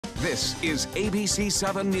This is ABC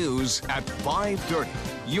 7 News at 5:30.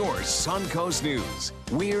 Your Suncoast News.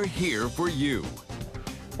 We're here for you.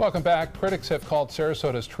 Welcome back. Critics have called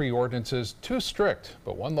Sarasota's tree ordinances too strict,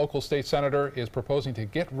 but one local state senator is proposing to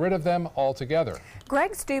get rid of them altogether.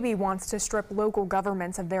 Greg Steube wants to strip local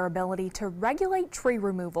governments of their ability to regulate tree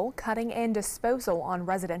removal, cutting, and disposal on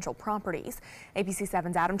residential properties. ABC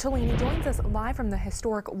 7's Adam Cellini joins us live from the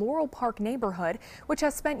historic Laurel Park neighborhood, which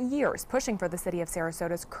has spent years pushing for the city of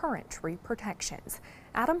Sarasota's current tree protections.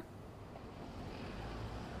 Adam?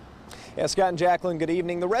 Yeah, Scott and Jacqueline, good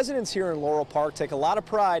evening. The residents here in Laurel Park take a lot of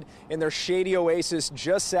pride in their shady oasis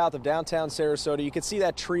just south of downtown Sarasota. You can see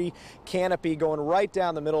that tree canopy going right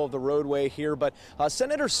down the middle of the roadway here. But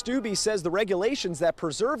Senator Steube says the regulations that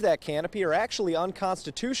preserve that canopy are actually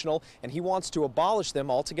unconstitutional, and he wants to abolish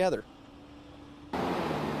them altogether.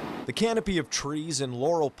 The canopy of trees in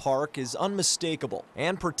Laurel Park is unmistakable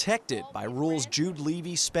and protected by rules Jude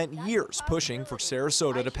Levy spent years pushing for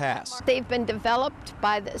Sarasota to pass. They've been developed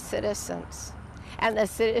by the citizens, and the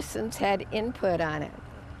citizens had input on it.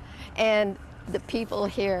 And the people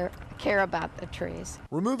here care about the trees.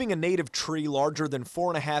 Removing a native tree larger than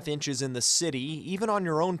 4.5 inches in the city, even on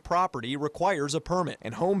your own property, requires a permit,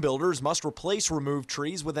 and home builders must replace removed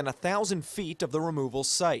trees within 1,000 feet of the removal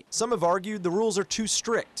site. Some have argued the rules are too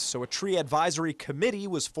strict, so a tree advisory committee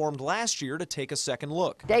was formed last year to take a second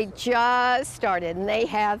look. They just started, and they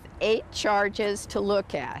have 8 charges to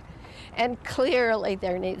look at. And clearly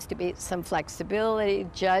there needs to be some flexibility,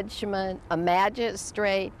 judgment, a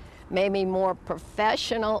magistrate, maybe more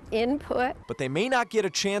professional input. But they may not get a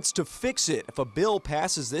chance to fix it if a bill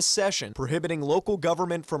passes this session prohibiting local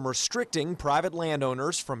government from restricting private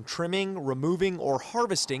landowners from trimming, removing, or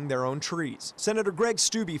harvesting their own trees. Senator Greg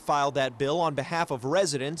Steube filed that bill on behalf of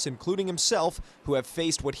residents, including himself, who have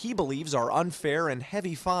faced what he believes are unfair and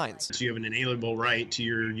heavy fines. So you have an inalienable right to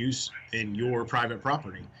your use in your private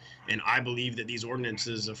property. And I believe that these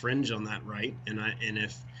ordinances infringe on that right. And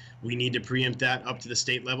if we need to preempt that up to the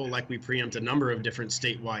state level like we preempt a number of different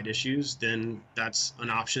statewide issues, then that's an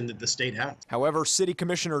option that the state has. However, City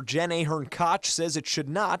Commissioner Jen Ahern Koch says it should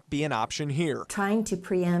not be an option here. Trying to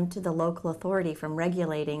preempt the local authority from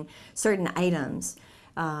regulating certain items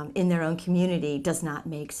in their own community does not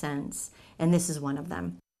make sense, and this is one of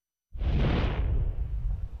them.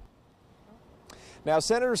 Now,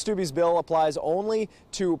 Senator Steube's bill applies only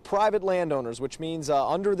to private landowners, which means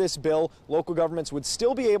under this bill, local governments would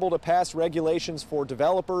still be able to pass regulations for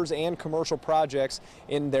developers and commercial projects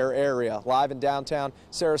in their area. Live in downtown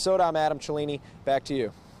Sarasota, I'm Adam Cellini. Back to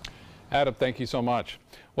you. Adam, thank you so much.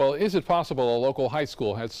 Well, is it possible a local high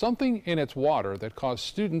school has something in its water that caused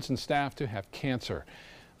students and staff to have cancer?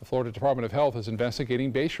 The Florida Department of Health is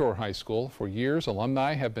investigating Bayshore High School. For years,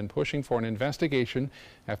 alumni have been pushing for an investigation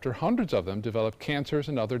after hundreds of them developed cancers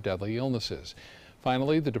and other deadly illnesses.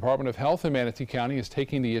 Finally, the Department of Health in Manatee County is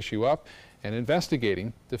taking the issue up and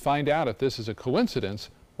investigating to find out if this is a coincidence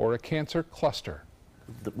or a cancer cluster.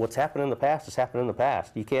 What's happened in the past has happened in the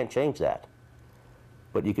past. You can't change that,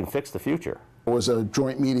 but you can fix the future. It was a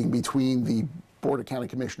joint meeting between the Board of County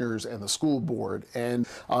Commissioners and the school board, and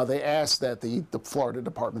they asked that the Florida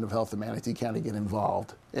Department of Health in Manatee County get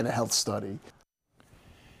involved in a health study.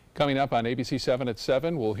 Coming up on ABC 7 at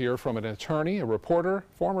 7, we'll hear from an attorney, a reporter,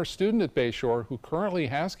 former student at Bayshore who currently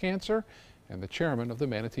has cancer, and the chairman of the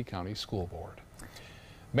Manatee County School Board.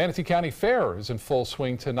 Manatee County Fair is in full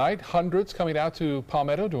swing tonight. Hundreds coming out to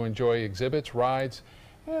Palmetto to enjoy exhibits, rides,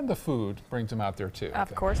 and the food brings them out there too.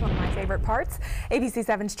 Of course, one of my favorite parts. ABC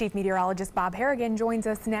 7's chief meteorologist Bob Harrigan joins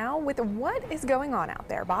us now with what is going on out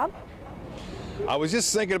there. Bob? I was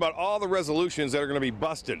just thinking about all the resolutions that are going to be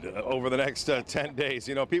busted over the next 10 days.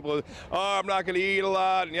 You know, people, oh, I'm not going to eat a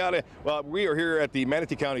lot and yada. Well, we are here at the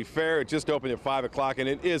Manatee County Fair. It just opened at 5 o'clock, and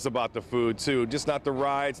it is about the food, too. Just not the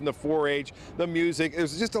rides and the 4-H, the music.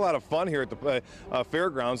 There's just a lot of fun here at the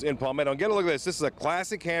fairgrounds in Palmetto. And get a look at this. This is a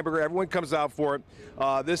classic hamburger. Everyone comes out for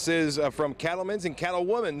it. This is from Cattlemen's and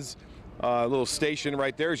Cattlewoman's. Little station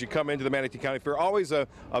right there as you come into the Manatee County Fair. Always a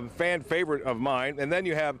fan favorite of mine. And then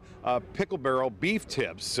you have pickle barrel beef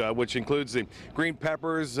tips, which includes the green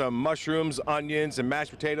peppers, mushrooms, onions, and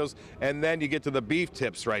mashed potatoes. And then you get to the beef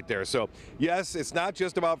tips right there. So yes, it's not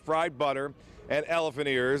just about fried butter and elephant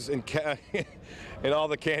ears and and all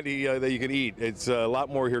the candy that you can eat. It's a lot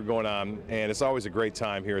more here going on, and it's always a great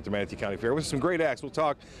time here at the Manatee County Fair with some great acts. We'll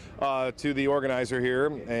talk to the organizer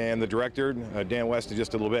here and the director, Dan West, in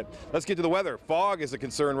just a little bit. Let's get to the weather. Fog is a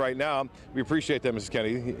concern right now. We appreciate that, Mrs.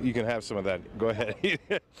 Kennedy. You can have some of that. Go ahead.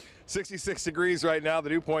 66 degrees right now, the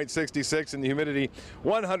dew point 66, and the humidity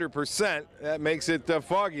 100%. That makes it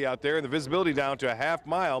foggy out there, and the visibility down to a half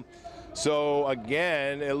mile. So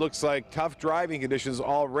again, it looks like tough driving conditions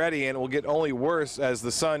already, and it will get only worse as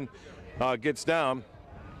the sun gets down.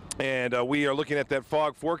 And we are looking at that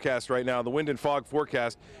fog forecast right now. The wind and fog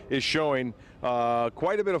forecast is showing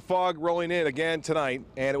quite a bit of fog rolling in again tonight,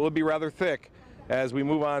 and it will be rather thick as we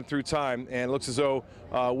move on through time. And it looks as though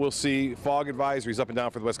we'll see fog advisories up and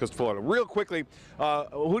down for the west coast of Florida. Real quickly,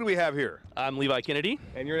 who do we have here? I'm Levi Kennedy.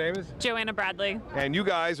 And your name is? Joanna Bradley. And you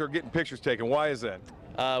guys are getting pictures taken. Why is that?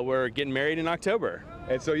 We're getting married in October.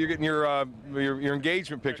 And so you're getting your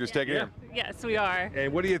engagement pictures taken in? Yes, we are.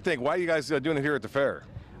 And what do you think? Why are you guys doing it here at the fair?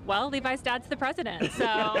 Well, Levi's dad's the president,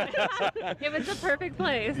 so it was the perfect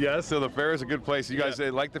place. Yes, so the fair is a good place. You guys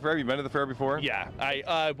like the fair? Have you been to the fair before? Yeah,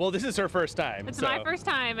 well, this is her first time. It's my first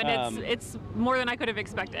time, and it's more than I could have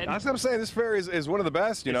expected. That's what I'm saying. This fair is one of the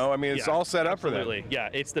best, you know. I mean, it's all set up for that. Yeah,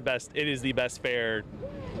 it's the best. It is the best fair.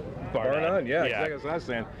 Bar none. Yeah, exactly what I was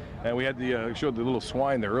saying. And we had showed the little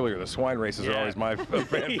swine there earlier. The swine races are always my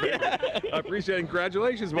favorite. I appreciate it.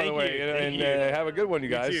 Congratulations, by the way. And have a good one, you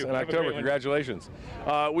guys, in October. Congratulations.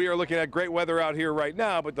 We are looking at great weather out here right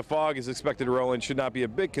now, but the fog is expected to roll in. Should not be a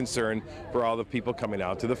big concern for all the people coming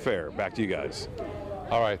out to the fair. Back to you guys.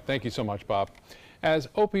 All right. Thank you so much, Bob. As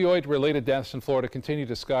opioid-related deaths in Florida continue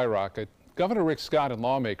to skyrocket, Governor Rick Scott and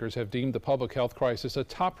lawmakers have deemed the public health crisis a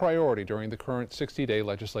top priority during the current 60-day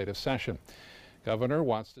legislative session. Governor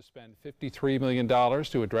wants to spend $53 million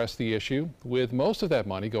to address the issue, with most of that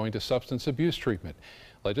money going to substance abuse treatment.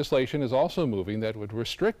 Legislation is also moving that would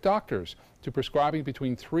restrict doctors to prescribing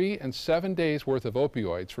between 3 and 7 days worth of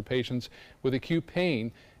opioids for patients with acute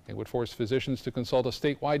pain, and would force physicians to consult a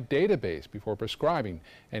statewide database before prescribing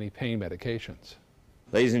any pain medications.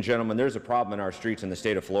 Ladies and gentlemen, there's a problem in our streets in the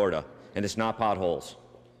state of Florida, and it's not potholes.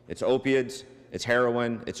 It's opiates, it's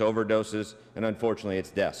heroin, it's overdoses, and unfortunately it's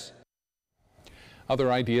deaths.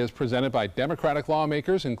 Other ideas presented by Democratic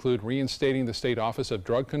lawmakers include reinstating the State Office of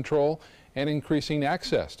Drug Control and increasing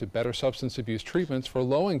access to better substance abuse treatments for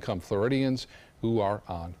low-income Floridians who are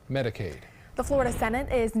on Medicaid. The Florida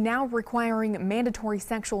Senate is now requiring mandatory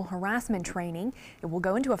sexual harassment training. It will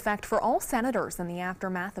go into effect for all senators in the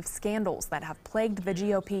aftermath of scandals that have plagued the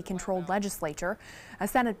GOP-controlled legislature. A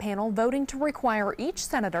Senate panel voting to require each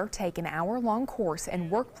senator take an hour-long course in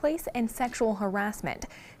workplace and sexual harassment.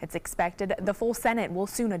 It's expected the full Senate will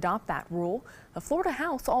soon adopt that rule. The Florida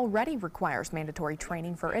House already requires mandatory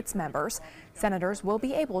training for its members. Senators will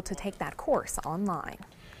be able to take that course online.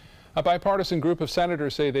 A bipartisan group of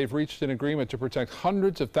senators say they've reached an agreement to protect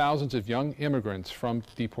hundreds of thousands of young immigrants from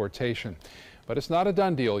deportation. But it's not a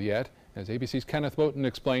done deal yet. As ABC's Kenneth Moten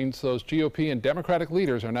explains, those GOP and Democratic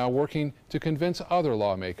leaders are now working to convince other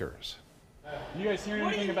lawmakers. You guys hear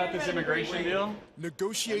anything about this immigration deal?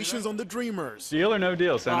 Negotiations on the Dreamers. Deal or no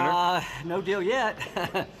deal, Senator? No deal yet.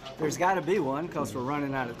 There's got to be one because we're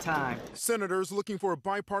running out of time. Senators looking for a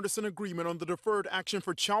bipartisan agreement on the Deferred Action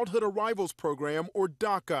for Childhood Arrivals program, or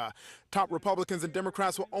DACA. Top Republicans and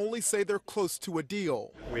Democrats will only say they're close to a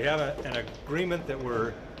deal. We have an agreement that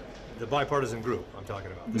the bipartisan group I'm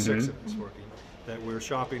talking about, the six of us working, that we're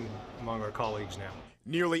shopping among our colleagues now.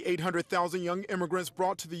 Nearly 800,000 young immigrants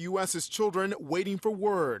brought to the U.S. as children waiting for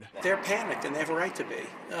word. They're panicked, and they have a right to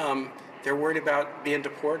be. They're worried about being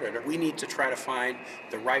deported. We need to try to find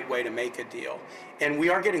the right way to make a deal. And we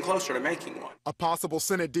are getting closer to making one. A possible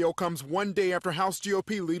Senate deal comes one day after House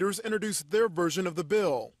GOP leaders introduce their version of the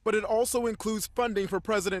bill. But it also includes funding for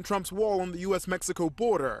President Trump's wall on the U.S.-Mexico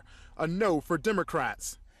border, a no for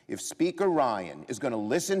Democrats. If Speaker Ryan is going to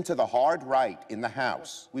listen to the hard right in the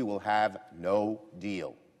House, we will have no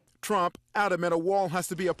deal. Trump adamant a wall has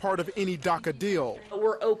to be a part of any DACA deal.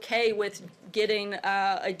 We're okay with getting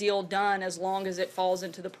a deal done as long as it falls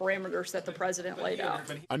into the parameters that the president laid out.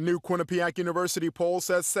 A new Quinnipiac University poll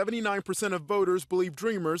says 79% of voters believe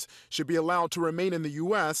Dreamers should be allowed to remain in the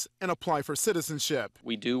U.S. and apply for citizenship.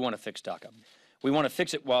 We do want to fix DACA. We want to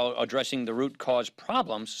fix it while addressing the root cause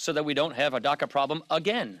problems so that we don't have a DACA problem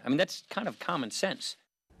again. I mean, that's kind of common sense.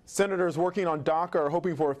 Senators working on DACA are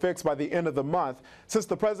hoping for a fix by the end of the month. Since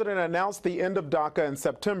the president announced the end of DACA in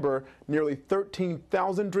September, nearly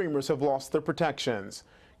 13,000 Dreamers have lost their protections.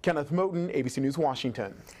 Kenneth Moten, ABC News,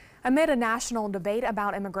 Washington. Amid a national debate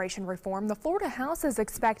about immigration reform, the Florida House is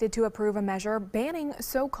expected to approve a measure banning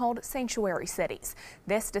so-called sanctuary cities.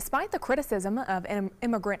 This despite the criticism of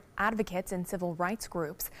immigrant advocates and civil rights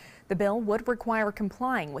groups. The bill would require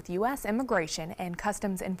complying with U.S. immigration and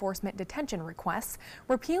customs enforcement detention requests,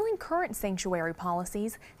 repealing current sanctuary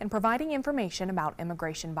policies, and providing information about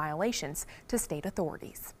immigration violations to state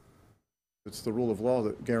authorities. It's the rule of law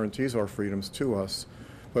that guarantees our freedoms to us.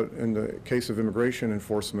 But in the case of immigration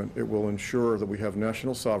enforcement, it will ensure that we have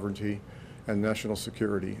national sovereignty and national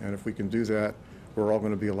security. And if we can do that, we're all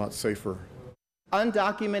going to be a lot safer.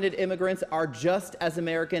 Undocumented immigrants are just as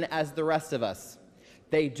American as the rest of us.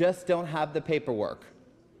 They just don't have the paperwork.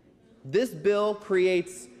 This bill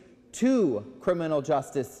creates two criminal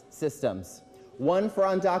justice systems, one for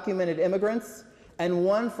undocumented immigrants and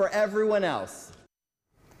one for everyone else.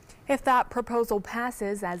 If that proposal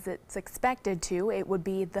passes as it's expected to, it would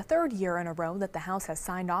be the third year in a row that the House has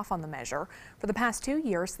signed off on the measure. For the past 2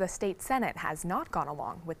 years, the state Senate has not gone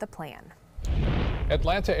along with the plan.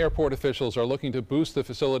 Atlanta airport officials are looking to boost the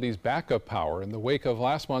facility's backup power in the wake of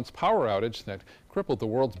last month's power outage that crippled the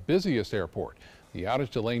world's busiest airport. The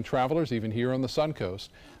outage delaying travelers even here on the Suncoast.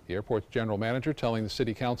 The airport's general manager telling the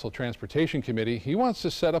City Council Transportation Committee he wants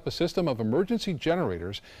to set up a system of emergency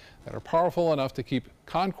generators that are powerful enough to keep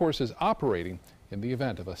concourses operating in the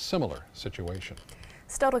event of a similar situation.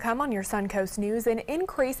 Still to come on your Suncoast News, an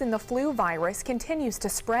increase in the flu virus continues to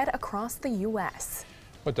spread across the U.S.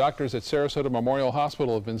 What doctors at Sarasota Memorial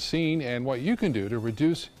Hospital have been seeing and what you can do to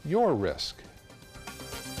reduce your risk.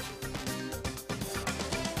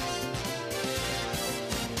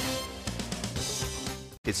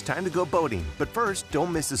 It's time to go boating, but first,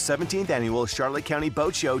 don't miss the 17th annual Charlotte County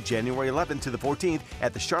Boat Show, January 11th to the 14th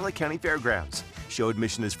at the Charlotte County Fairgrounds. Show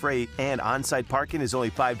admission is free and on-site parking is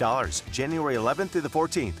only $5. January 11th through the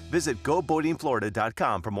 14th. Visit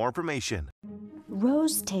GoBoatingFlorida.com for more information.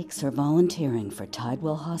 Rose takes her volunteering for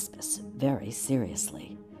Tidewell Hospice very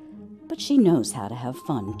seriously. But she knows how to have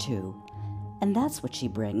fun, too. And that's what she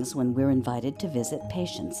brings when we're invited to visit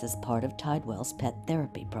patients as part of Tidewell's pet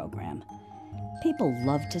therapy program. People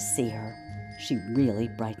love to see her. She really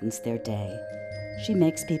brightens their day. She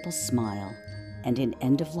makes people smile. And in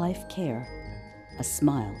end-of-life care, a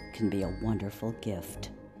smile can be a wonderful gift.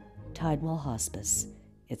 Tidewell Hospice.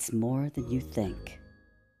 It's more than you think.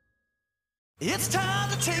 It's time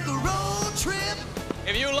to take a road trip.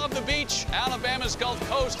 If you love the beach, Alabama's Gulf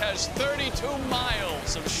Coast has 32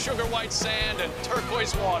 miles of sugar white sand and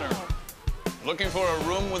turquoise water. Looking for a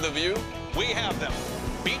room with a view? We have them.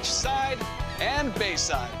 Beachside and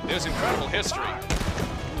bayside. There's incredible history.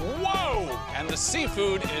 Whoa! And the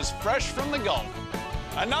seafood is fresh from the Gulf.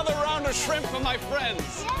 Another round of shrimp for my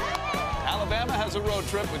friends. Alabama has a road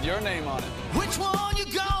trip with your name on it. Which one you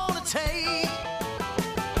gonna take?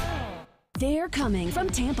 They're coming from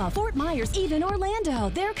Tampa, Fort Myers, even Orlando.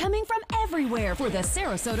 They're coming from everywhere for the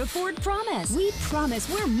Sarasota Ford Promise. We promise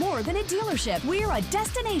we're more than a dealership. We're a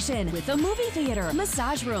destination with a movie theater,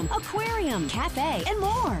 massage room, aquarium, cafe, and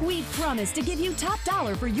more. We promise to give you top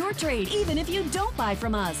dollar for your trade, even if you don't buy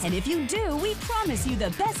from us. And if you do, we promise you the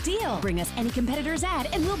best deal. Bring us any competitor's ad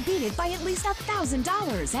and we'll beat it by at least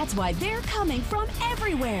 $1,000. That's why they're coming from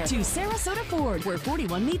everywhere to Sarasota Ford, where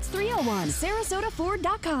 41 meets 301.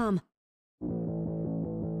 SarasotaFord.com.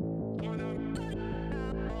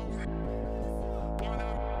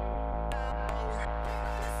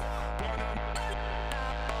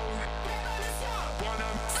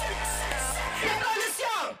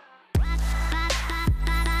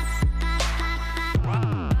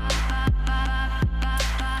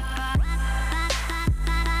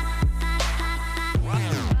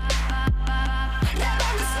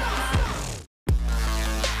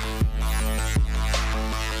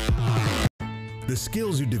 The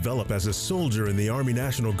skills you develop as a soldier in the Army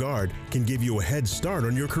National Guard can give you a head start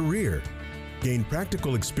on your career. Gain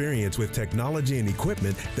practical experience with technology and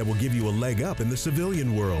equipment that will give you a leg up in the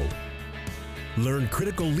civilian world. Learn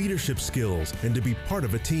critical leadership skills and to be part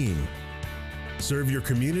of a team. Serve your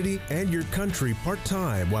community and your country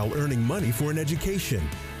part-time while earning money for an education.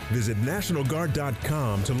 Visit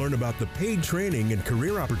NationalGuard.com to learn about the paid training and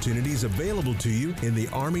career opportunities available to you in the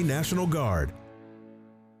Army National Guard.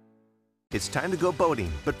 It's time to go boating,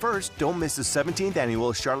 but first, don't miss the 17th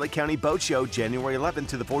annual Charlotte County Boat Show, January 11th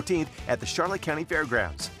to the 14th at the Charlotte County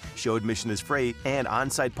Fairgrounds. Show admission is free and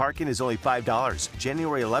on-site parking is only $5.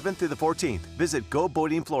 January 11th through the 14th. Visit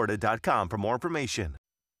GoBoatingFlorida.com for more information.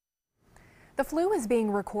 The flu is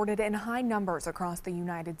being recorded in high numbers across the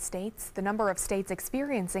United States. The number of states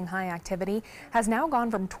experiencing high activity has now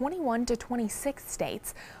gone from 21 to 26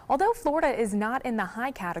 states. Although Florida is not in the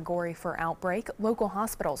high category for outbreak, local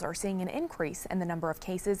hospitals are seeing an increase in the number of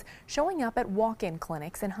cases showing up at walk-in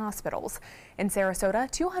clinics and hospitals. In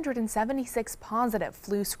Sarasota, 276 positive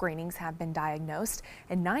flu screenings have been diagnosed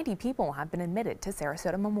and 90 people have been admitted to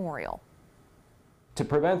Sarasota Memorial. To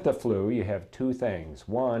prevent the flu, you have two things.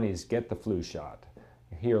 One is get the flu shot.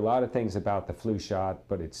 You hear a lot of things about the flu shot,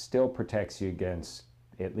 but it still protects you against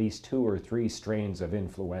at least 2 or 3 strains of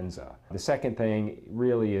influenza. The second thing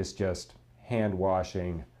really is just hand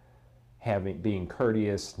washing, being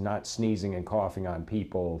courteous, not sneezing and coughing on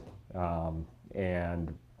people,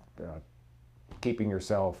 and keeping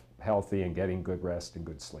yourself healthy and getting good rest and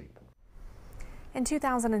good sleep. In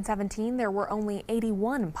 2017, there were only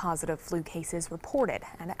 81 positive flu cases reported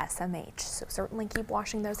at SMH. So certainly keep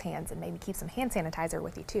washing those hands and maybe keep some hand sanitizer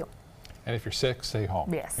with you too. And if you're sick, stay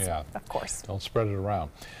home. Yes, yeah, of course. Don't spread it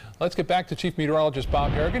around. Let's get back to Chief Meteorologist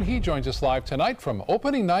Bob Harrigan. He joins us live tonight from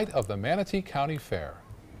opening night of the Manatee County Fair.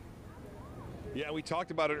 Yeah, we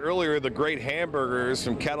talked about it earlier, the great hamburgers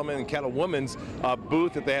from Cattlemen and Cattlewomen's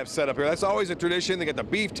booth that they have set up here. That's always a tradition. They got the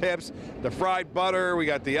beef tips, the fried butter, we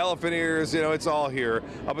got the elephant ears, you know, it's all here.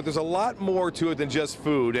 But there's a lot more to it than just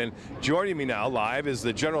food. And joining me now live is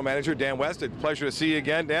the General Manager, Dan West. It's a pleasure to see you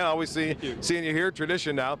again. Dan, always seeing you here,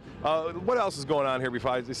 tradition now. What else is going on here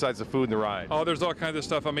besides the food and the ride? Oh, there's all kinds of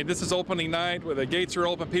stuff. I mean, this is opening night where the gates are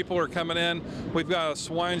open, people are coming in. We've got a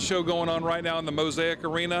swine show going on right now in the Mosaic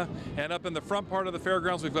Arena. And up in the front part of the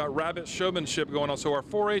fairgrounds, we've got rabbit showmanship going on. So our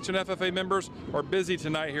 4-H and FFA members are busy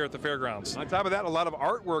tonight here at the fairgrounds. On top of that, a lot of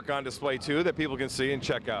artwork on display too that people can see and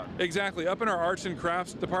check out. Exactly. Up in our arts and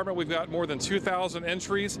crafts department, we've got more than 2,000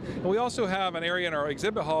 entries. And we also have an area in our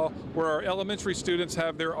exhibit hall where our elementary students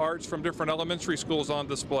have their arts from different elementary schools on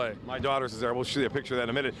display. My daughter's is there. We'll show you a picture of that in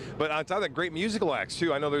a minute. But on top of that, great musical acts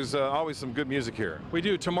too. I know there's always some good music here. We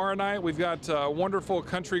do. Tomorrow night, we've got a wonderful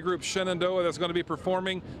country group Shenandoah that's going to be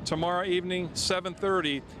performing tomorrow evening,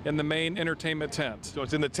 7:30 in the main entertainment tent. So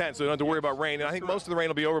it's in the tent, so you don't have to worry about rain. And I think most of the rain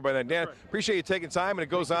will be over by then. Dan, appreciate you taking time, and it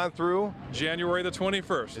goes on through January the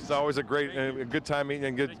 21st. It's always a great, good time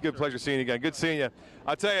meeting, and good pleasure seeing you again. Good seeing you.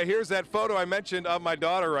 I'll tell you, here's that photo I mentioned of my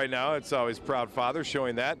daughter right now. It's always proud father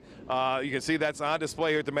showing that. You can see that's on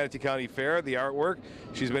display here at the Manatee County Fair, the artwork.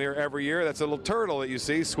 She's been here every year. That's a little turtle that you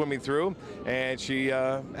see swimming through, and she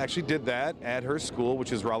actually did that at her school,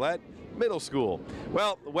 which is Rowlett Middle School.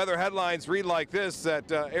 Well, weather headlines read like this: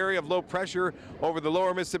 that area of low pressure over the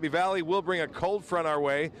lower Mississippi Valley will bring a cold front our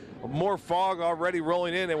way. More fog already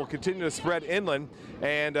rolling in and will continue to spread inland,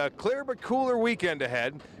 and a clear but cooler weekend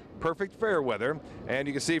ahead. Perfect fair weather, and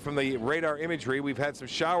you can see from the radar imagery we've had some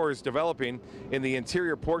showers developing in the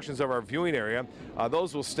interior portions of our viewing area.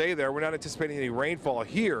 Those will stay there. We're not anticipating any rainfall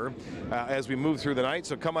here as we move through the night,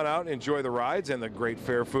 so come on out and enjoy the rides and the great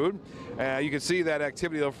fair food. You can see that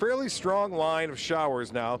activity, though, fairly strong line of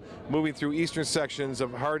showers now moving through eastern sections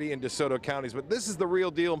of Hardee and DeSoto counties, but this is the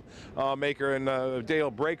real deal maker and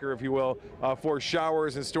deal breaker, if you will, for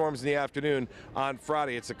showers and storms in the afternoon on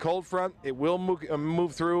Friday. It's a cold front. It will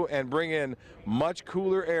move through and bring in much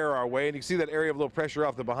cooler air our way, and you can see that area of low pressure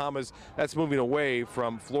off the Bahamas that's moving away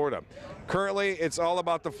from Florida. Currently, it's all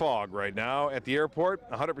about the fog right now at the airport.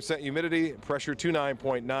 100% humidity, pressure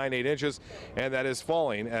 29.98 inches, and that is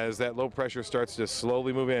falling as that low pressure starts to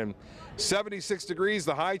slowly move in. 76 degrees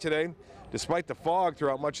the high today. Despite the fog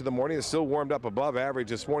throughout much of the morning, it's still warmed up above average.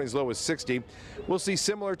 This morning's low is 60. We'll see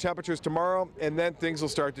similar temperatures tomorrow, and then things will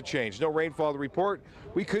start to change. No rainfall to report.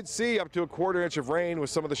 We could see up to a quarter inch of rain with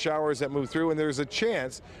some of the showers that move through, and there's a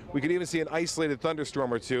chance we could even see an isolated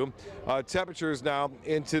thunderstorm or two. Temperatures now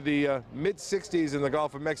into the mid-60s in the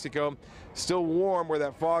Gulf of Mexico. Still warm where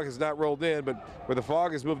that fog has not rolled in, but where the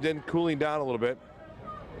fog has moved in, cooling down a little bit.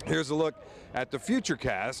 Here's a look at the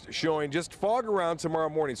Futurecast showing just fog around tomorrow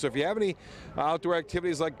morning. So if you have any outdoor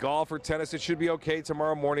activities like golf or tennis, it should be okay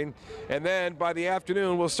tomorrow morning. And then by the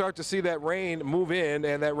afternoon, we'll start to see that rain move in,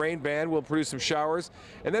 and that rain band will produce some showers.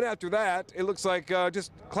 And then after that, it looks like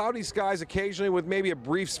just cloudy skies occasionally with maybe a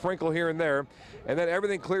brief sprinkle here and there. And then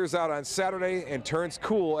everything clears out on Saturday and turns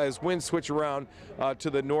cool as winds switch around to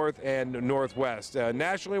the north and northwest.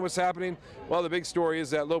 Nationally, what's happening? Well, the big story is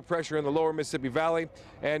that low pressure in the lower Mississippi Valley,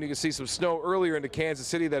 and you can see some snow earlier into Kansas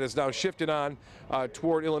City that is now shifted on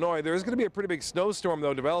toward Illinois. There is going to be a pretty big snowstorm,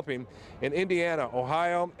 though, developing in Indiana,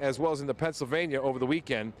 Ohio, as well as into Pennsylvania over the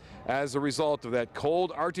weekend as a result of that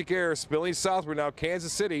cold Arctic air spilling southward. Now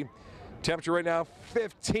Kansas City, temperature right now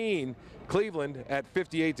 15. Cleveland at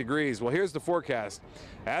 58 degrees. Well, here's the forecast.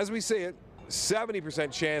 As we see it, 70%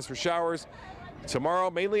 chance for showers tomorrow,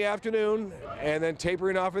 mainly afternoon, and then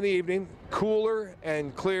tapering off in the evening. Cooler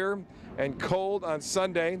and clear and cold on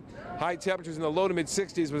Sunday. High temperatures in the low to mid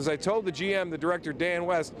 60s. But as I told the GM, the director, Dan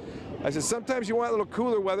West, I said, sometimes you want a little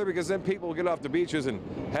cooler weather because then people will get off the beaches and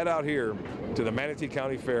head out here to the Manatee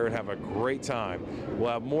County Fair and have a great time. We'll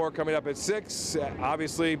have more coming up at 6.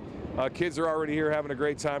 Obviously, kids are already here having a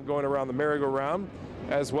great time going around the merry-go-round,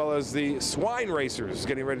 as well as the swine racers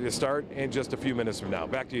getting ready to start in just a few minutes from now.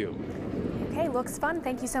 Back to you. Okay, looks fun.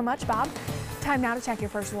 Thank you so much, Bob. Time now to check your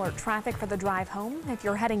first alert traffic for the drive home. If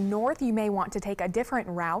you're heading north, you may want to take a different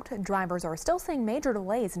route. Drivers are still seeing major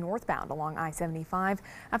delays northbound along I-75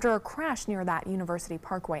 after a crash near that University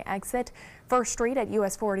Parkway exit. First Street at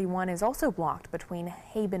US 41 is also blocked between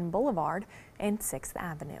Haben Boulevard and 6th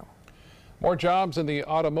Avenue. More jobs in the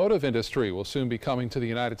automotive industry will soon be coming to the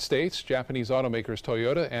United States. Japanese automakers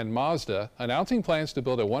Toyota and Mazda announcing plans to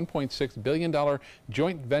build a $1.6 billion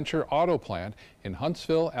joint venture auto plant in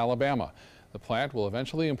Huntsville, Alabama. The plant will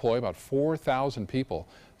eventually employ about 4,000 people.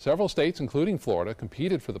 Several states, including Florida,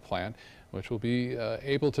 competed for the plant, which will be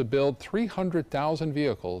able to build 300,000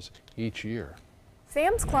 vehicles each year.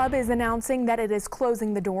 Sam's Club is announcing that it is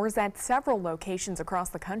closing the doors at several locations across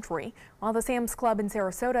the country. While the Sam's Club in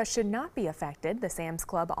Sarasota should not be affected, the Sam's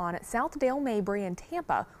Club on Southdale, Mabry, and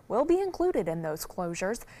Tampa will be included in those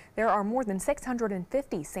closures. There are more than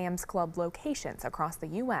 650 Sam's Club locations across the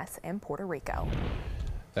U.S. and Puerto Rico.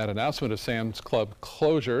 That announcement of Sam's Club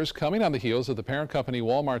closures coming on the heels of the parent company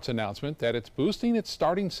Walmart's announcement that it's boosting its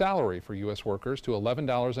starting salary for U.S. workers to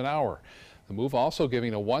 $11 an hour. The move also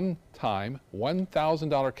giving a one-time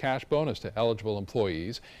 $1,000 cash bonus to eligible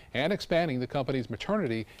employees and expanding the company's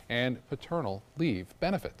maternity and paternal leave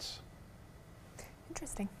benefits.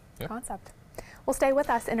 Interesting concept. Well, stay with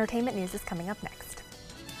us. Entertainment news is coming up next.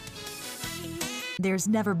 There's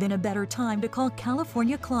never been a better time to call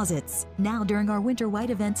California Closets. Now during our Winter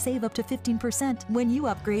White event, save up to 15% when you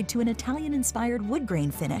upgrade to an Italian-inspired wood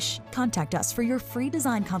grain finish. Contact us for your free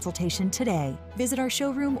design consultation today. Visit our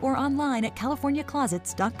showroom or online at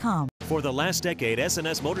californiaclosets.com. For the last decade,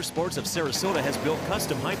 S&S Motorsports of Sarasota has built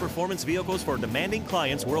custom high-performance vehicles for demanding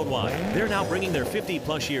clients worldwide. They're now bringing their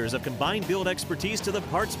 50-plus years of combined build expertise to the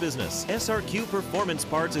parts business. SRQ Performance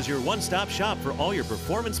Parts is your one-stop shop for all your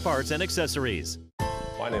performance parts and accessories.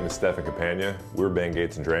 My name is Stefan Campagna. We're Ben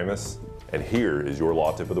Gates and Dramus, and here is your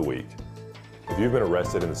law tip of the week. If you've been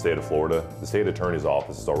arrested in the state of Florida, the state attorney's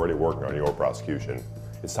office is already working on your prosecution.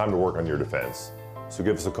 It's time to work on your defense. So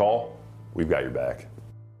give us a call. We've got your back.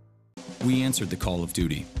 We answered the call of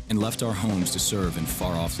duty and left our homes to serve in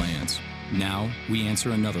far-off lands. Now we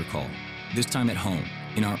answer another call, this time at home,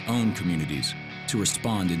 in our own communities, to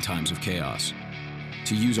respond in times of chaos,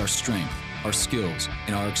 to use our strength, our skills,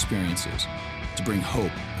 and our experiences to bring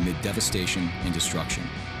hope amid devastation and destruction.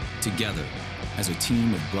 Together, as a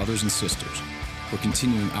team of brothers and sisters, we're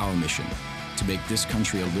continuing our mission to make this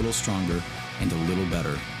country a little stronger and a little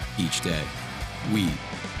better each day. We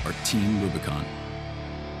are Team Rubicon.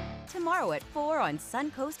 Tomorrow at 4 on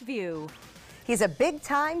Suncoast View. He's a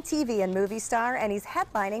big-time TV and movie star, and he's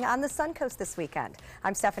headlining on the Suncoast this weekend.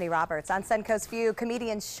 I'm Stephanie Roberts. On Suncoast View,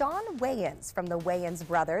 comedian Shawn Wayans from the Wayans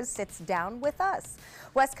Brothers sits down with us.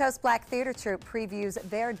 West Coast Black Theater Troupe previews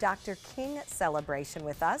their Dr. King celebration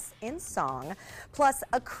with us in song, plus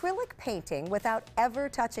acrylic painting without ever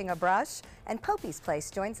touching a brush, and Popey's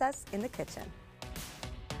Place joins us in the kitchen.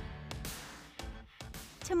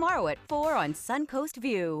 Tomorrow at 4 on Suncoast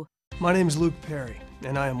View. My name is Luke Perry,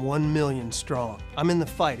 and I am 1 million strong. I'm in the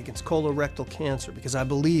fight against colorectal cancer because I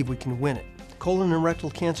believe we can win it. Colon and rectal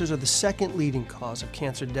cancers are the second leading cause of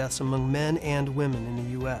cancer deaths among men and women in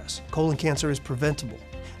the U.S. Colon cancer is preventable.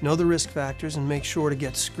 Know the risk factors and make sure to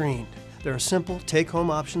get screened. There are simple, take-home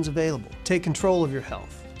options available. Take control of your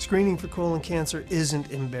health. Screening for colon cancer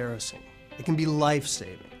isn't embarrassing. It can be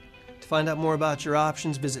life-saving. To find out more about your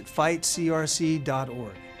options, visit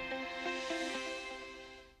fightcrc.org.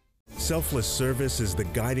 Selfless service is the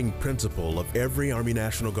guiding principle of every Army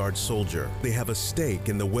National Guard soldier. They have a stake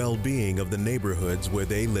in the well-being of the neighborhoods where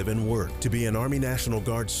they live and work. To be an Army National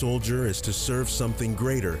Guard soldier is to serve something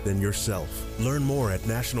greater than yourself. Learn more at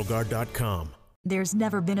NationalGuard.com. There's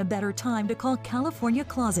never been a better time to call California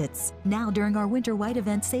Closets. Now during our Winter White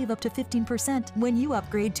event, save up to 15% when you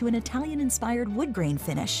upgrade to an Italian-inspired wood grain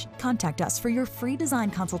finish. Contact us for your free design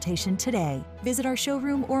consultation today. Visit our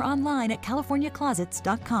showroom or online at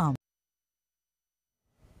californiaclosets.com.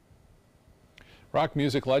 Rock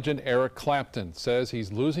music legend Eric Clapton says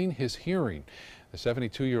he's losing his hearing. The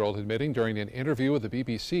 72-year-old admitting during an interview with the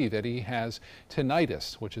BBC that he has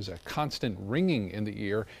tinnitus, which is a constant ringing in the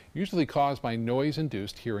ear, usually caused by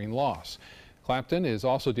noise-induced hearing loss. Clapton is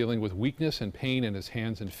also dealing with weakness and pain in his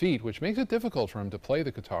hands and feet, which makes it difficult for him to play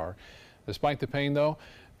the guitar. Despite the pain, though,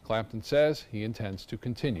 Clapton says he intends to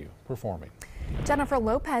continue performing. Jennifer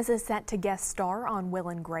Lopez is set to guest star on Will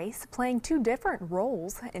and Grace, playing two different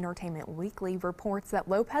roles. Entertainment Weekly reports that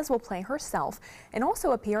Lopez will play herself and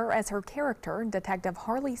also appear as her character, Detective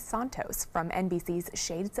Harley Santos from NBC's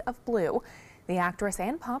Shades of Blue. The actress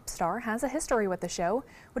and pop star has a history with the show,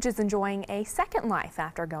 which is enjoying a second life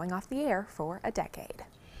after going off the air for a decade.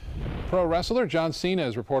 Pro wrestler John Cena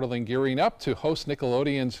is reportedly gearing up to host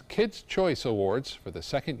Nickelodeon's Kids' Choice Awards for the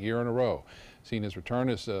second year in a row. Cena's return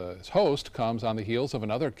as host comes on the heels of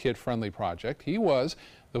another kid-friendly project. He was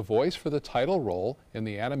the voice for the title role in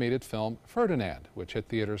the animated film Ferdinand, which hit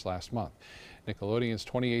theaters last month. Nickelodeon's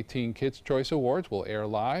 2018 Kids' Choice Awards will air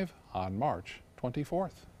live on March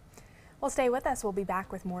 24th. Well, stay with us. We'll be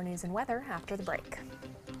back with more news and weather after the break.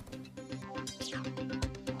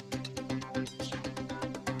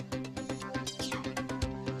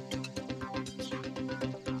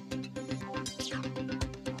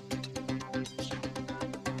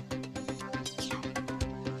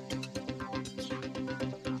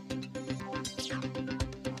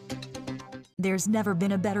 There's never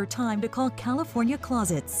been a better time to call California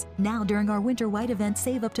Closets. Now during our Winter White event,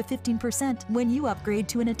 save up to 15% when you upgrade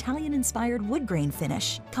to an Italian-inspired wood grain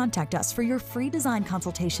finish. Contact us for your free design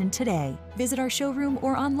consultation today. Visit our showroom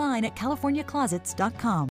or online at californiaclosets.com.